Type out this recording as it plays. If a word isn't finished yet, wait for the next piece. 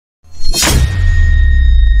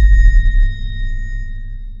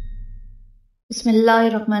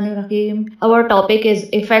Bismillahirrahmanirrahim. Our topic is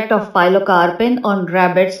effect of pilocarpine on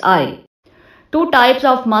rabbit's eye. Two types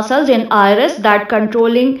of muscles in iris that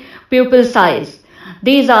controlling pupil size.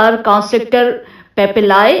 These are constrictor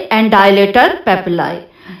papillae and dilator papillae.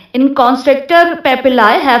 In constrictor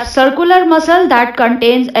papillae have circular muscle that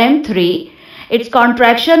contains M3. Its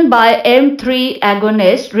contraction by M3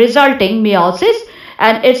 agonist resulting meiosis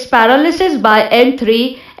and its paralysis by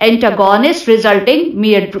M3 antagonist resulting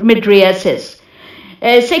mydriasis.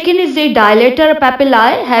 Second is the dilator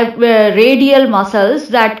papillae have radial muscles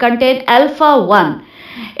that contain alpha-1.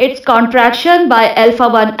 Its contraction by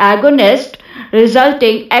alpha-1 agonist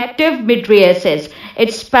resulting active mydriasis.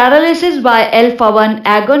 Its paralysis by alpha-1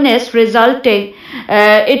 agonist resulting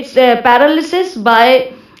paralysis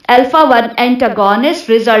by alpha-1 antagonist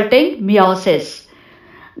resulting meiosis.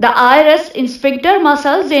 The iris sphincter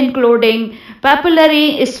muscles including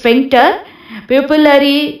papillary sphincter,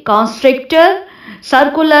 pupillary constrictor,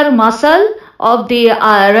 circular muscle of the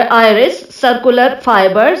iris, circular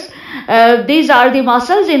fibers. These are the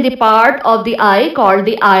muscles in the part of the eye called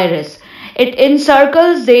the iris. It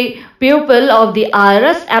encircles the pupil of the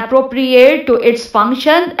iris appropriate to its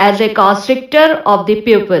function as a constrictor of the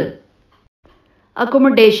pupil.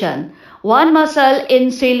 Accommodation. One muscle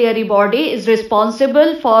in ciliary body is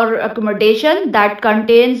responsible for accommodation that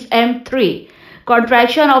contains M3.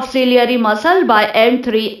 Contraction of ciliary muscle by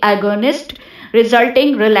M3 agonist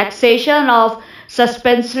resulting relaxation of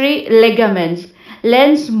suspensory ligaments.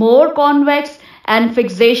 Lens more convex and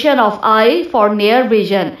fixation of eye for near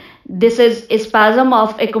vision. This is spasm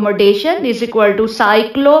of accommodation is equal to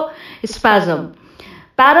cyclospasm.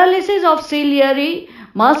 Paralysis of ciliary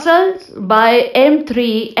muscles by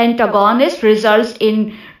M3 antagonist results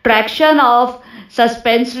in traction of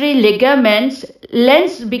suspensory ligaments.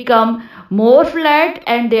 Lens become more flat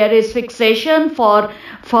and there is fixation for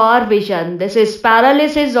far vision. This is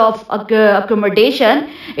paralysis of accommodation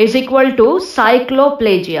is equal to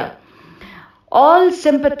cycloplegia. All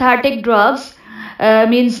sympathetic drugs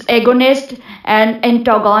means agonist and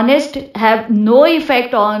antagonist have no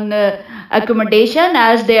effect on accommodation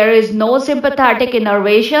as there is no sympathetic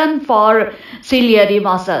innervation for ciliary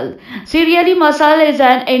muscle. Ciliary muscle is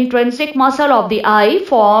an intrinsic muscle of the eye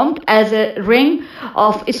formed as a ring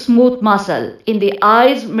of smooth muscle. In the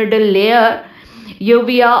eye's middle layer,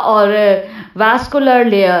 uvea or vascular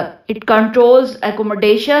layer, it controls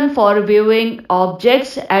accommodation for viewing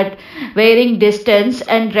objects at varying distance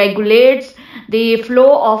and regulates the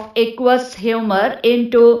flow of aqueous humor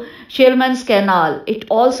into Schillmann's canal. It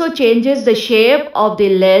also changes the shape of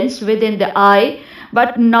the lens within the eye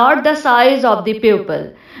but not the size of the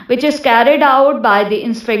pupil, which is carried out by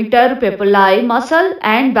the sphincter pupillae muscle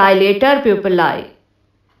and dilator pupillae.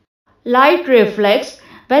 Light reflex.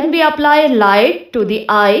 When we apply light to the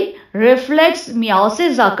eye, reflex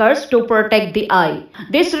meiosis occurs to protect the eye.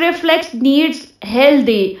 This reflex needs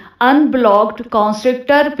healthy, unblocked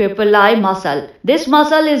constrictor pupillae muscle. This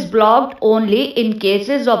muscle is blocked only in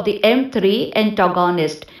cases of the M3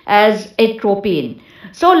 antagonist as atropine.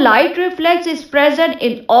 So light reflex is present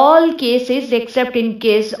in all cases except in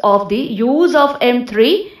case of the use of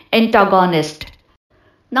M3 antagonist.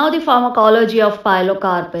 Now the pharmacology of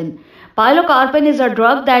pilocarpine. Pilocarpine is a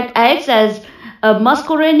drug that acts as a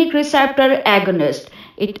muscarinic receptor agonist.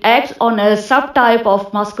 It acts on a subtype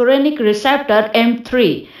of muscarinic receptor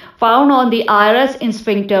M3 found on the iris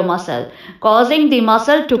sphincter muscle, causing the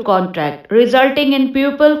muscle to contract, resulting in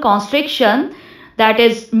pupil constriction, that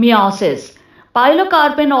is meiosis.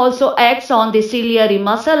 Pilocarpine also acts on the ciliary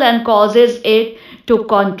muscle and causes it to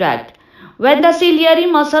contract. When the ciliary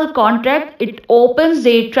muscle contracts, it opens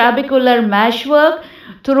the trabecular meshwork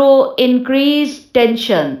through increased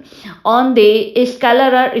tension on the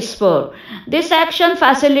scleral spur. This action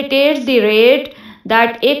facilitates the rate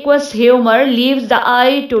that aqueous humor leaves the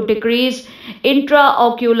eye to decrease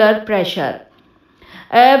intraocular pressure.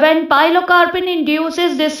 When pilocarpine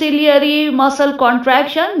induces the ciliary muscle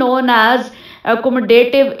contraction known as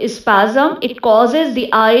accommodative spasm, it causes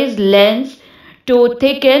the eye's lens to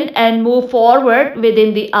thicken and move forward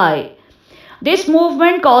within the eye. This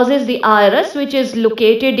movement causes the iris, which is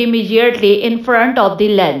located immediately in front of the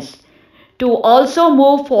lens, to also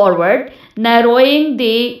move forward, narrowing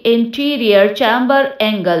the anterior chamber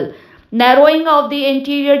angle. Narrowing of the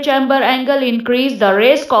anterior chamber angle increases the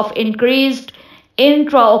risk of increased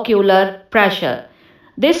intraocular pressure.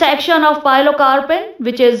 This action of pilocarpine,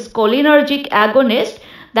 which is cholinergic agonist,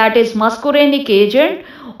 that is muscarinic agent,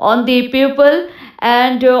 on the pupil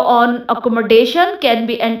and on accommodation can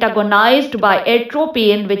be antagonized by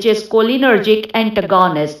atropine, which is cholinergic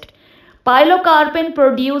antagonist. Pilocarpine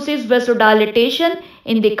produces vasodilatation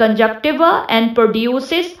in the conjunctiva and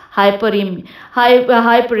produces hyperemia.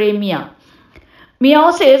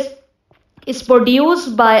 Meiosis is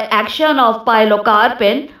produced by action of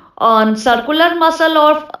pilocarpine on circular muscle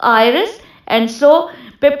of iris, and so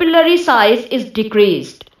pupillary size is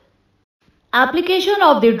decreased. Application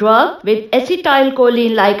of the drug with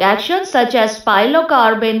acetylcholine-like actions such as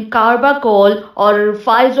pilocarpine, carbachol or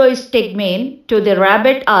physostigmine to the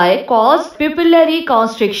rabbit eye cause pupillary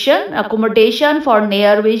constriction, accommodation for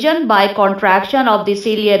near vision by contraction of the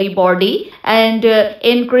ciliary body and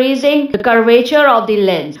increasing the curvature of the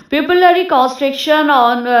lens. Pupillary constriction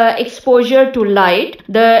on exposure to light.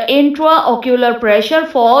 The intraocular pressure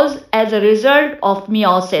falls as a result of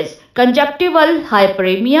meiosis. Conjunctival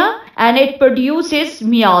hyperemia, and it produces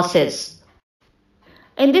meiosis.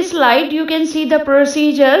 In this slide, you can see the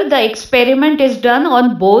procedure. The experiment is done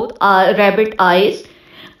on both rabbit eyes.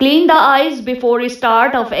 Clean the eyes before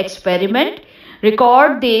start of experiment.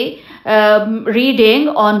 Record the reading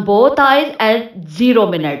on both eyes at 0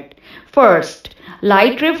 minute. First,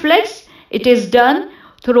 light reflex. It is done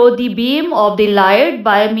through the beam of the light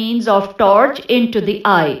by means of torch into the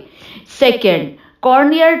eye. Second,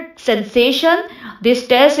 corneal sensation. This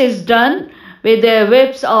test is done with the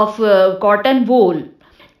whips of cotton wool.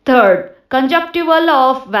 Third, conjunctival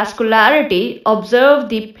of vascularity. Observe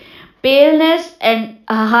the paleness and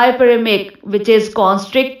hyperemic, which is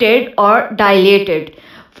constricted or dilated.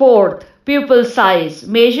 Fourth, pupil size.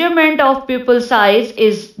 Measurement of pupil size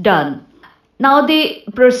is done. Now the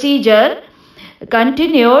procedure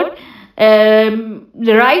continued.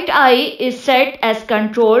 The right eye is set as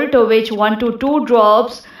control, to which 1 to 2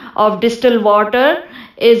 drops of distilled water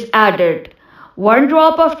is added. 1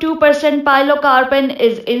 drop of 2% pilocarpine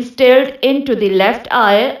is instilled into the left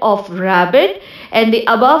eye of rabbit, and the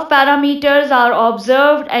above parameters are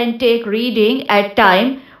observed and take reading at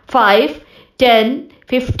time 5, 10,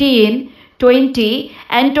 15, 20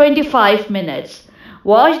 and 25 minutes.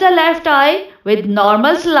 Wash the left eye with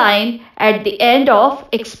normal saline at the end of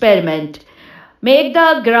experiment. Make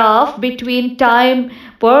the graph between time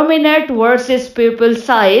per minute versus pupil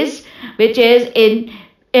size, which is in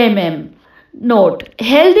mm. Note,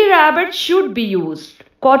 healthy rabbits should be used.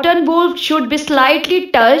 Cotton wool should be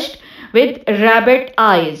slightly touched with rabbit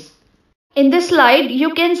eyes. In this slide,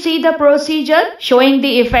 you can see the procedure showing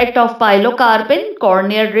the effect of pilocarpine,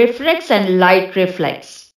 corneal reflex and light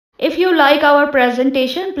reflex. If you like our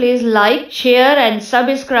presentation, please like, share and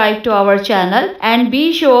subscribe to our channel and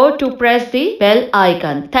be sure to press the bell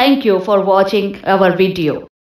icon. Thank you for watching our video.